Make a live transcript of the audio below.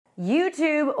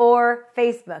YouTube or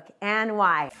Facebook, and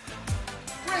why?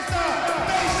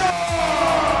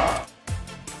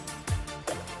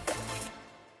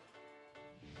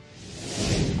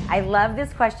 I love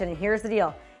this question, and here's the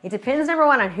deal. It depends, number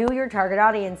one, on who your target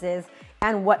audience is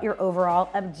and what your overall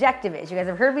objective is. You guys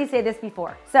have heard me say this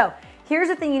before. So here's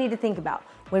the thing you need to think about.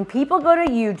 When people go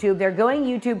to YouTube, they're going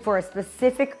YouTube for a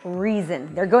specific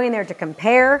reason. They're going there to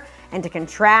compare and to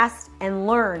contrast and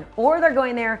learn, or they're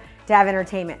going there to have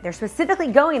entertainment. They're specifically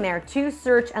going there to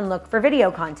search and look for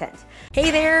video content.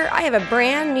 Hey there, I have a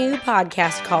brand new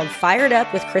podcast called Fired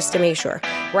Up with Krista Mashore,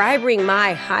 where I bring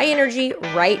my high energy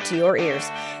right to your ears.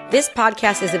 This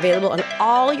podcast is available on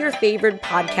all your favorite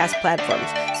podcast platforms.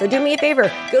 So do me a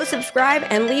favor, go subscribe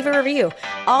and leave a review.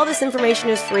 All this information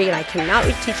is free, and I cannot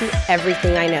wait to teach you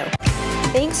everything I know.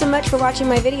 Thanks so much for watching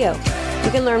my video. You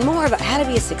can learn more about how to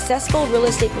be a successful real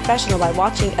estate professional by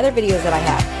watching other videos that I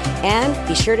have. And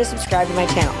be sure to subscribe to my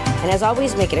channel. And as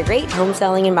always, make it a great home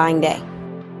selling and buying day.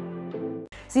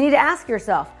 So you need to ask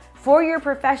yourself, for your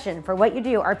profession, for what you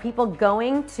do, are people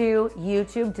going to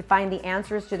YouTube to find the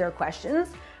answers to their questions,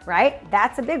 right?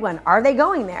 That's a big one. Are they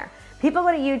going there? People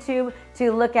go to YouTube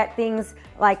to look at things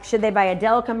like, should they buy a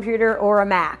Dell computer or a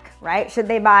Mac, right? Should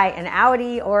they buy an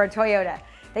Audi or a Toyota?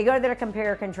 They go there to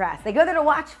compare or contrast. They go there to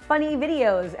watch funny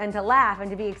videos and to laugh and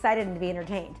to be excited and to be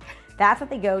entertained. That's what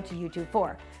they go to YouTube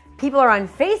for. People are on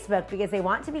Facebook because they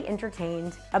want to be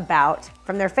entertained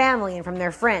from their family and from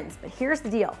their friends. But here's the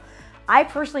deal. I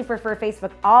personally prefer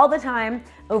Facebook all the time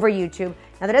over YouTube.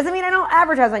 Now, that doesn't mean I don't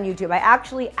advertise on YouTube. I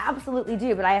actually absolutely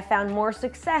do, but I have found more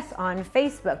success on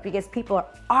Facebook because people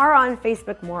are on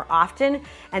Facebook more often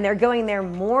and they're going there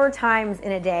more times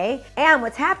in a day. And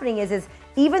what's happening is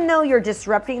even though you're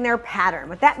disrupting their pattern,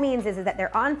 what that means is that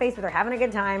they're on Facebook, they're having a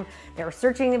good time, they're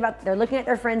looking at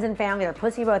their friends and family, they're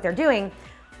posting about what they're doing.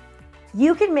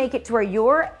 You can make it to where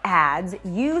your ads,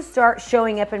 you start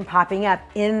showing up and popping up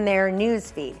in their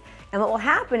news feed. And what will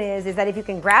happen is that if you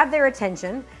can grab their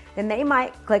attention, then they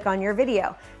might click on your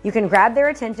video. You can grab their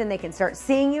attention, they can start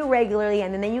seeing you regularly,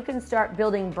 and then you can start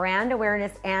building brand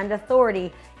awareness and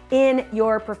authority in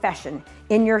your profession,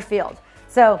 in your field.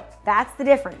 So that's the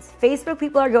difference. Facebook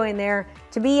people are going there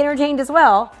to be entertained as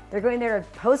well. They're going there to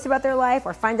post about their life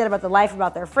or find out about the life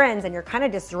about their friends, and you're kind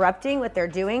of disrupting what they're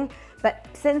doing. But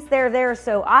since they're there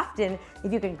so often,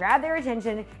 if you can grab their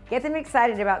attention, get them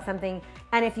excited about something,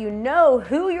 and if you know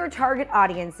who your target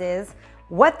audience is,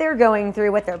 what they're going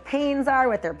through, what their pains are,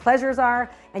 what their pleasures are,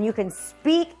 and you can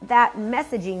speak that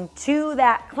messaging to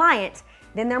that client,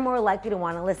 then they're more likely to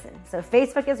want to listen. So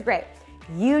Facebook is great.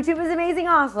 YouTube is amazing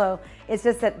also. It's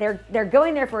just that they're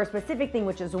going there for a specific thing,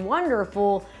 which is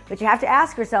wonderful, but you have to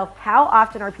ask yourself, how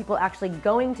often are people actually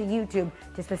going to YouTube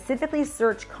to specifically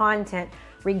search content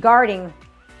regarding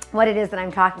what it is that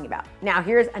I'm talking about? Now,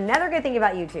 here's another good thing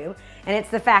about YouTube, and it's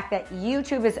the fact that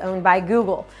YouTube is owned by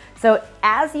Google. So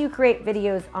as you create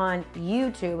videos on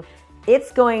YouTube,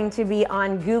 it's going to be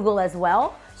on Google as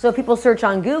well. So if people search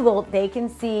on Google, they can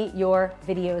see your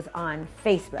videos on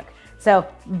Facebook. So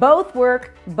both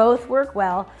work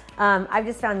well. I've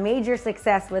just found major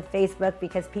success with Facebook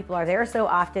because people are there so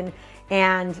often.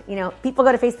 And people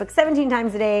go to Facebook 17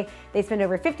 times a day. They spend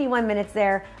over 51 minutes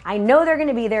there. I know they're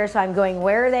gonna be there, so I'm going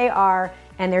where they are,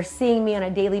 and they're seeing me on a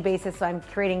daily basis, so I'm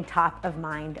creating top of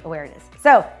mind awareness.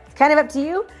 So it's kind of up to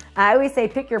you. I always say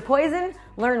pick your poison,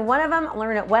 learn one of them,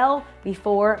 learn it well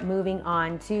before moving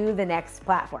on to the next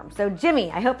platform. So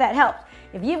Jimmy, I hope that helped.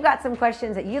 If you've got some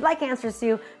questions that you'd like answers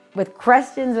to with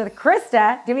Questions with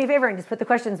Krista, do me a favor and just put the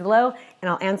questions below and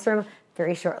I'll answer them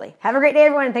very shortly. Have a great day,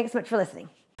 everyone, and thanks so much for listening.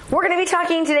 We're going to be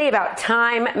talking today about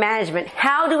time management.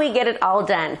 How do we get it all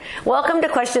done? Welcome to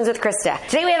Questions with Krista.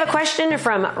 Today we have a question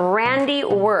from Randy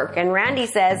Work, and Randy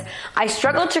says, I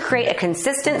struggle to create a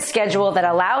consistent schedule that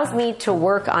allows me to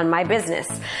work on my business.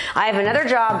 I have another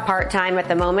job part-time at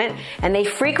the moment, and they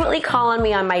frequently call on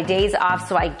me on my days off,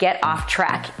 so I get off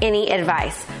track. Any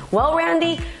advice? Well,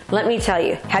 Randy, let me tell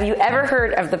you, have you ever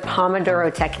heard of the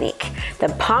Pomodoro technique? The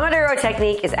Pomodoro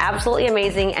technique is absolutely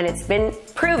amazing, and it's been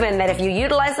proven that if you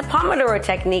utilize the Pomodoro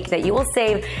technique, that you will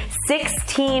save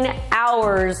 16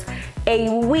 hours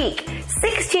a week.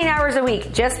 16 hours a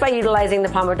week just by utilizing the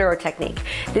Pomodoro technique.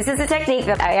 This is a technique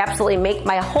that I absolutely make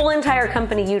my whole entire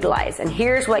company utilize. And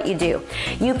here's what you do.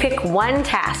 You pick one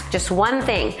task, just one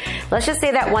thing. Let's just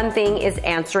say that one thing is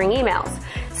answering emails.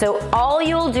 So all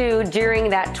you'll do during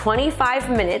that 25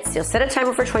 minutes, you'll set a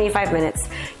timer for 25 minutes.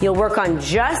 You'll work on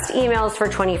just emails for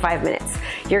 25 minutes.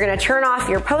 You're going to turn off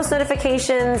your post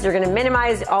notifications. You're going to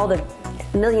minimize all the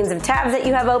millions of tabs that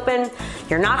you have open.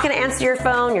 You're not going to answer your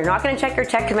phone. You're not going to check your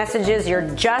text messages. You're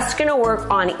just going to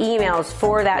work on emails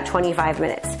for that 25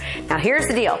 minutes. Now, here's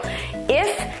the deal.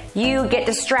 If you get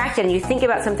distracted and you think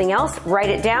about something else, write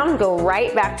it down, go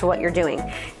right back to what you're doing.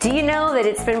 Do you know that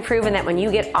it's been proven that when you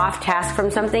get off task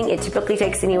from something, it typically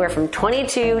takes anywhere from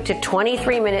 22 to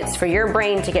 23 minutes for your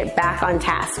brain to get back on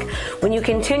task? When you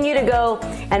continue to go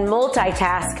and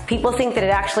multitask, people think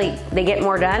that they get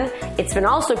more done. It's been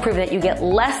also proven that you get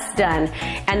less done.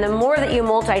 And the more that you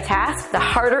multitask, the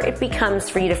harder it becomes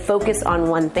for you to focus on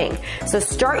one thing. So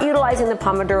start utilizing the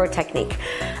Pomodoro technique.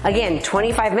 Again,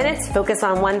 25 minutes, focus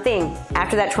on one thing.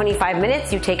 After that 25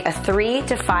 minutes, you take a 3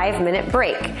 to 5 minute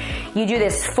break. You do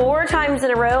this 4 times in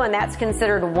a row, and that's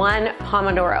considered one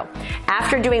Pomodoro.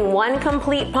 After doing one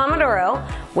complete Pomodoro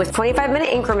with 25-minute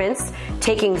increments,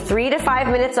 taking 3 to 5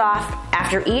 minutes off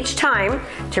after each time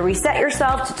to reset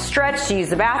yourself, to stretch, to use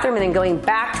the bathroom, and then going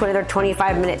back to another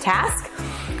 25-minute task,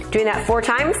 doing that 4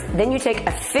 times, then you take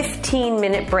a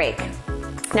 15-minute break.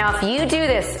 Now, if you do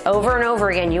this over and over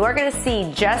again, you are going to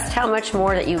see just how much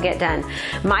more that you get done.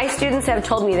 My students have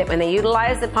told me that when they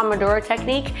utilize the Pomodoro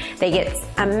technique, they get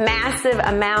a massive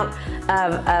amount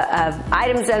of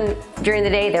items done during the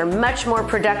day. They're much more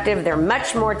productive, they're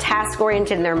much more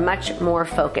task-oriented, and they're much more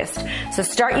focused. So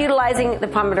start utilizing the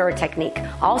Pomodoro technique.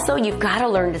 Also, you've got to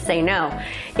learn to say no.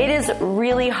 It is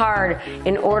really hard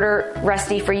in order,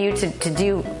 Rusty, for you to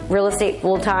do real estate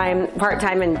full-time,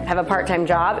 part-time, and have a part-time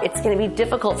job. It's going to be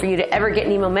difficult for you to ever get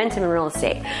any momentum in real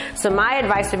estate. So my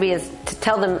advice would be is to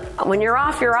tell them when you're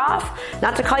off,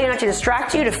 not to call you, not to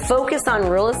distract you, to focus on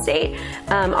real estate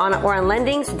or on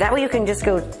lending. So that way you can just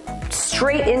go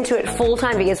straight into it full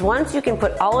time, because once you can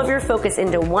put all of your focus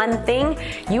into one thing,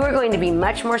 you are going to be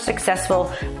much more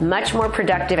successful, much more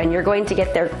productive, and you're going to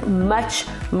get there much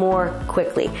more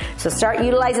quickly. So start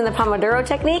utilizing the Pomodoro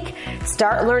technique,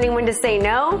 start learning when to say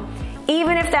no.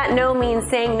 Even if that no means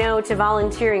saying no to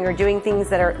volunteering or doing things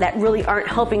that really aren't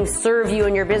helping serve you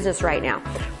in your business right now.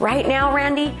 Right now,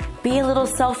 Randy, be a little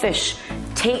selfish.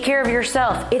 Take care of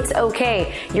yourself. It's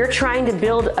okay. You're trying to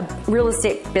build a real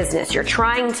estate business. You're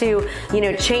trying to,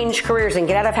 change careers and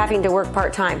get out of having to work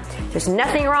part-time. There's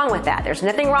nothing wrong with that. There's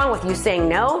nothing wrong with you saying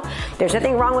no. There's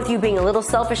nothing wrong with you being a little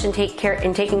selfish and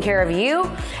taking care of you.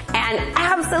 And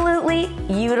absolutely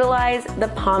utilize the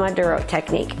Pomodoro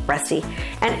technique, Rusty.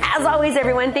 And as always,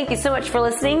 everyone, thank you so much for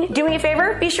listening. Do me a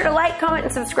favor, be sure to like, comment,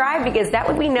 and subscribe, because that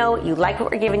way we know you like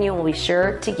what we're giving you, and we'll be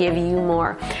sure to give you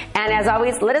more. And as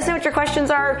always, let us know what your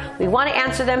questions are. We want to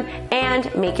answer them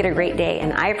and make it a great day.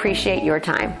 And I appreciate your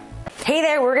time. Hey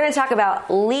there, we're going to talk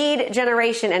about lead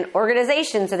generation and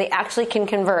organization so they actually can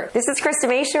convert. This is Krista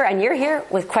Mashore, and you're here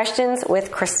with Questions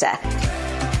with Krista.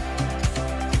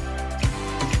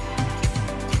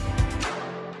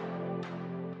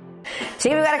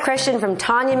 Today we've got a question from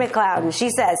Tanya McLeod, and she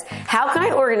says, how can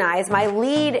I organize my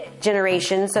lead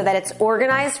generation so that it's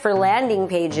organized for landing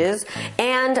pages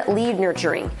and lead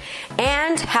nurturing?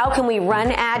 And how can we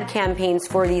run ad campaigns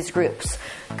for these groups?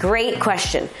 Great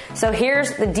question. So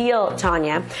here's the deal,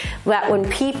 Tanya, that when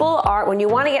you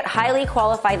want to get highly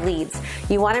qualified leads,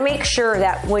 you want to make sure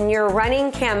that when you're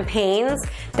running campaigns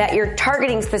that you're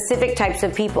targeting specific types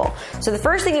of people. So the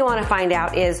first thing you want to find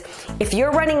out is if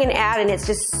you're running an ad and it's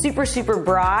just super, super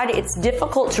broad, it's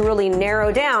difficult to really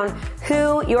narrow down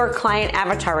who your client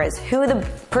avatar is, who the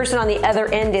person on the other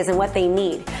end is, and what they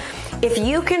need. If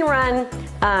you can run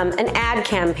an ad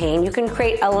campaign, you can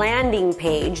create a landing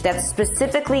page that's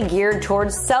specifically geared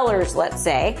towards sellers, let's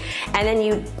say, and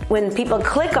then when people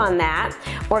click on that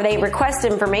or they request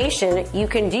information, you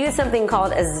can do something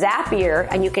called a Zapier,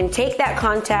 and you can take that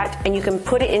contact and you can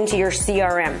put it into your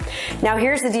CRM. Now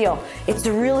here's the deal. It's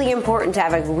really important to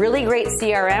have a really great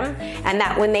CRM, and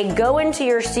that when they go into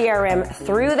your CRM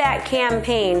through that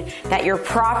campaign, that you're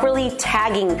properly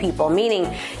tagging people,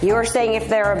 meaning you're saying if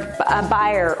they're a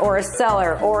buyer or a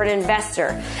seller or an investor.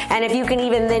 And if you can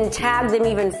even then tag them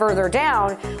even further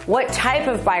down, what type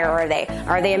of buyer are they?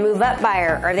 Are they a move up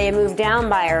buyer? Are they a move down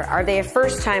buyer? Are they a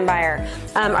first time buyer?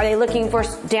 Are they looking for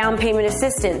down payment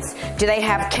assistance? Do they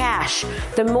have cash?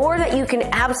 The more that you can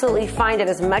absolutely find out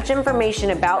as much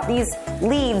information about these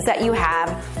leads that you have,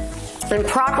 and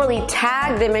properly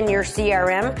tag them in your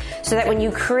CRM so that when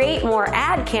you create more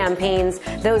ad campaigns,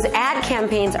 those ad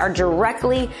campaigns are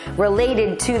directly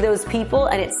related to those people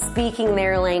and it's speaking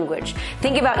their language.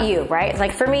 Think about you, right?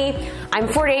 Like for me, I'm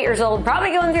 48 years old,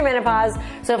 probably going through menopause.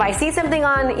 So if I see something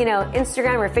on,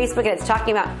 Instagram or Facebook and it's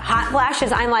talking about hot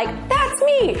flashes, I'm like, that's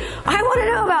me. I want to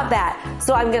know about that.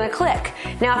 So I'm going to click.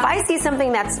 Now, if I see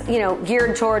something that's,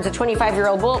 geared towards a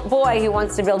 25-year-old boy who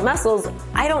wants to build muscles,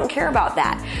 I don't care about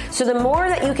that. So the more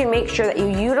that you can make sure that you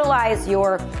utilize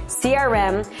your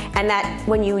CRM, and that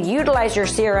when you utilize your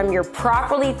CRM, you're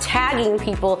properly tagging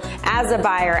people as a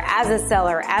buyer, as a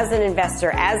seller, as an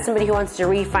investor, as somebody who wants to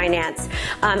refinance.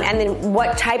 And then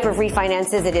what type of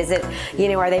refinance is it? Is it,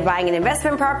 are they buying an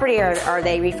investment property, or are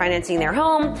they refinancing their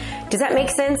home? Does that make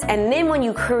sense? And then when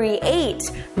you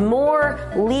create more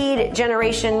lead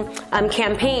generation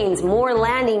campaigns, more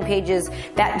landing pages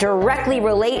that directly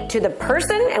relate to the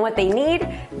person and what they need,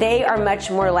 they are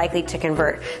much more likely to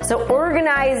convert. So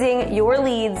organizing your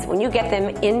leads when you get them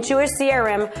into a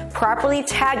CRM, properly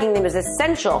tagging them is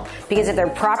essential, because if they're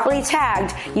properly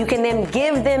tagged, you can then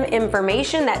give them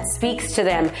information that speaks to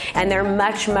them, and they're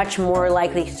much, much more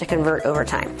likely to convert over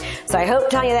time. So I hope,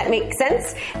 Tanya, that makes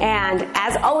sense. And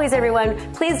as always,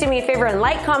 everyone, please do me a favor and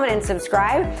like, comment, and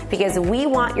subscribe, because we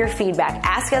want your feedback.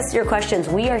 Ask us your questions.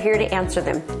 We are here to answer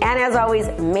them. And as always,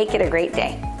 make it a great day.